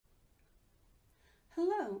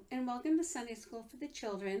Hello, and welcome to Sunday School for the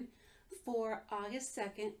Children for August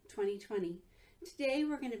 2nd, 2020. Today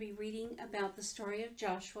we're going to be reading about the story of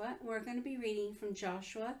Joshua. We're going to be reading from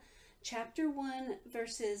Joshua chapter 1,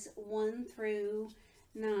 verses 1 through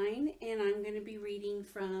 9, and I'm going to be reading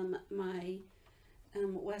from my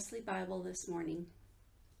Wesley Bible this morning.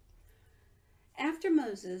 After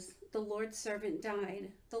Moses, the Lord's servant,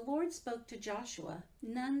 died, the Lord spoke to Joshua,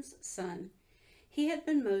 Nun's son. He had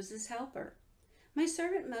been Moses' helper. My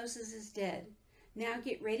servant Moses is dead. Now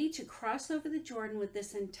get ready to cross over the Jordan with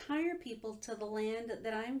this entire people to the land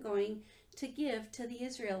that I am going to give to the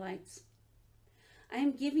Israelites. I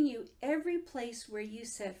am giving you every place where you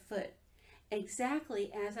set foot,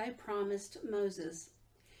 exactly as I promised Moses.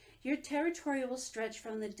 Your territory will stretch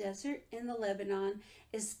from the desert in the Lebanon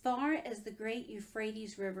as far as the great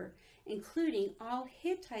Euphrates River, including all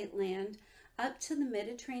Hittite land up to the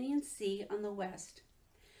Mediterranean Sea on the west.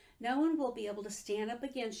 No one will be able to stand up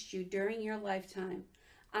against you during your lifetime.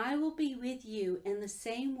 I will be with you in the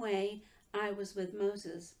same way I was with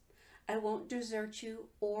Moses. I won't desert you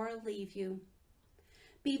or leave you.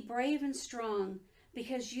 Be brave and strong,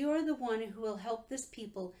 because you are the one who will help this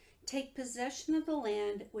people take possession of the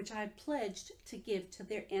land which I pledged to give to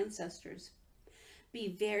their ancestors. Be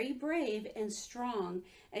very brave and strong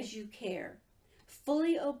as you care.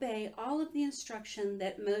 Fully obey all of the instruction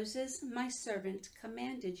that Moses, my servant,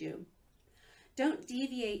 commanded you. Don't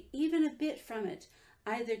deviate even a bit from it,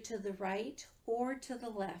 either to the right or to the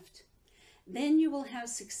left. Then you will have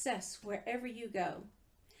success wherever you go.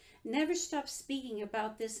 Never stop speaking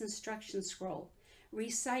about this instruction scroll.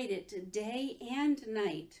 Recite it day and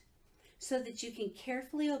night so that you can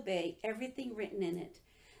carefully obey everything written in it.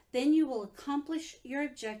 Then you will accomplish your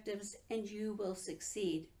objectives and you will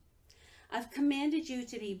succeed. I've commanded you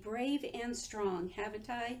to be brave and strong, haven't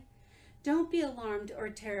I? Don't be alarmed or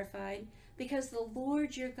terrified, because the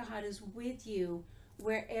Lord your God is with you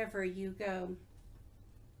wherever you go.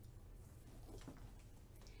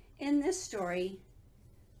 In this story,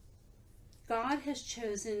 God has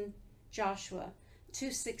chosen Joshua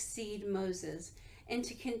to succeed Moses and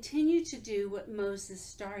to continue to do what Moses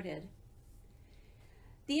started.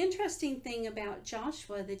 The interesting thing about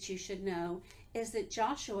Joshua that you should know is that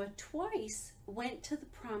Joshua twice went to the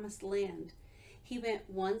promised land. He went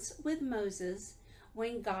once with Moses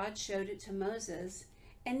when God showed it to Moses,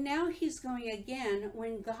 and now he's going again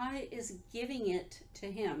when God is giving it to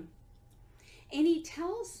him. And he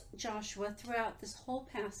tells Joshua throughout this whole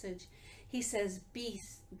passage, he says, be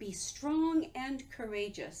strong and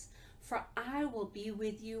courageous, for I will be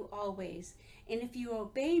with you always. And if you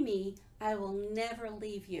obey me, I will never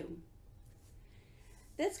leave you.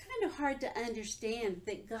 That's kind of hard to understand,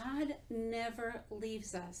 that God never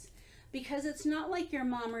leaves us, because it's not like your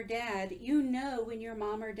mom or dad. You know when your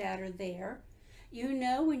mom or dad are there. You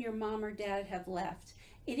know when your mom or dad have left.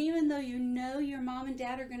 And even though you know your mom and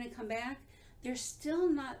dad are going to come back, they're still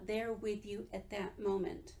not there with you at that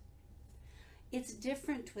moment. It's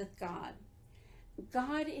different with God.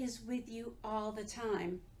 God is with you all the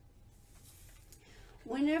time.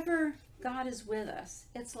 Whenever God is with us,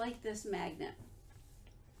 it's like this magnet.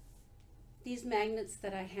 These magnets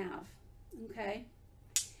that I have, okay?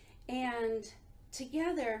 And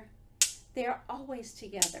together, they're always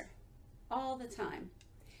together, all the time.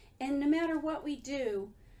 And no matter what we do,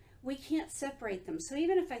 we can't separate them. So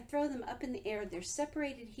even if I throw them up in the air, they're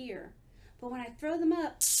separated here. But when I throw them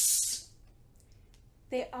up,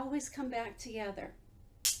 they always come back together.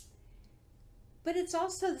 But it's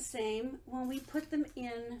also the same when we put them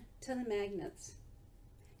in to the magnets.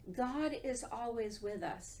 God is always with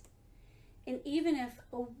us. And even if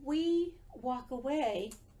we walk away,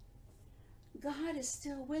 God is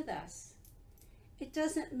still with us. It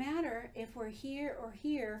doesn't matter if we're here or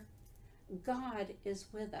here, God is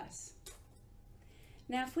with us.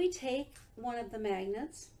 Now, if we take one of the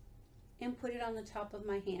magnets and put it on the top of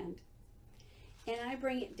my hand, and I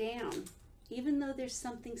bring it down, even though there's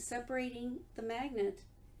something separating the magnet,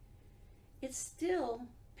 it's still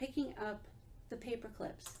picking up the paper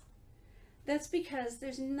clips. That's because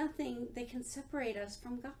there's nothing that can separate us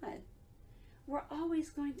from God. We're always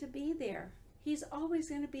going to be there. He's always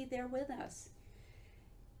going to be there with us.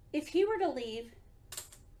 If he were to leave,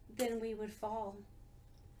 then we would fall.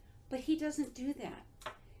 But he doesn't do that.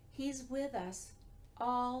 He's with us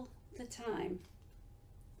all the time.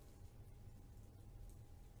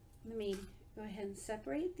 Let me go ahead and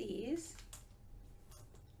separate these.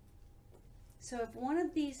 So if one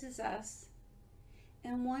of these is us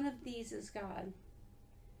and one of these is God,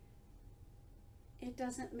 it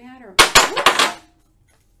doesn't matter. That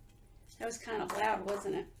was kind of loud,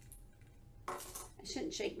 wasn't it? I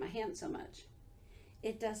shouldn't shake my hand so much.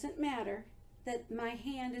 It doesn't matter that my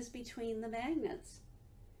hand is between the magnets.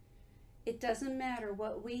 It doesn't matter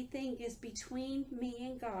what we think is between me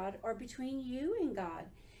and God or between you and God.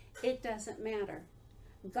 It doesn't matter.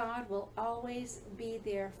 God will always be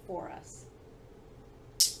there for us.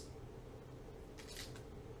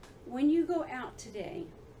 When you go out today,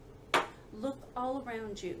 look all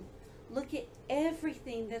around you. Look at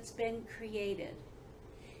everything that's been created.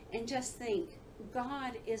 And just think,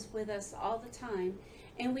 God is with us all the time,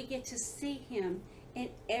 and we get to see Him in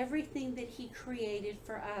everything that He created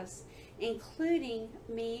for us, including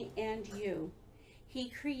me and you. He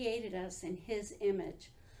created us in His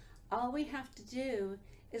image. All we have to do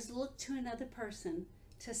is look to another person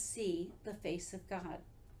to see the face of God.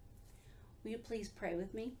 Will you please pray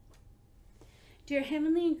with me? Dear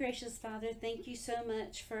Heavenly and Gracious Father, thank you so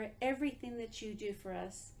much for everything that you do for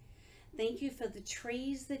us. Thank you for the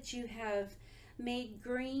trees that you have made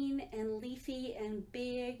green and leafy and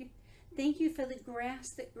big. Thank you for the grass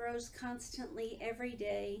that grows constantly every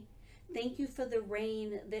day. Thank you for the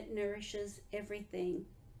rain that nourishes everything.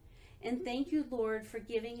 And thank you, Lord, for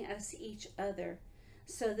giving us each other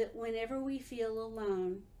so that whenever we feel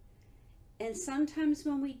alone, and sometimes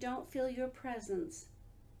when we don't feel your presence,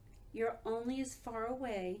 you're only as far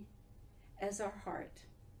away as our heart.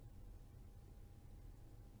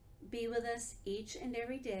 Be with us each and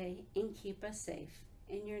every day and keep us safe.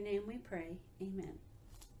 In your name we pray. Amen.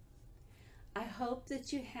 I hope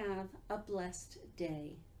that you have a blessed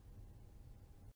day.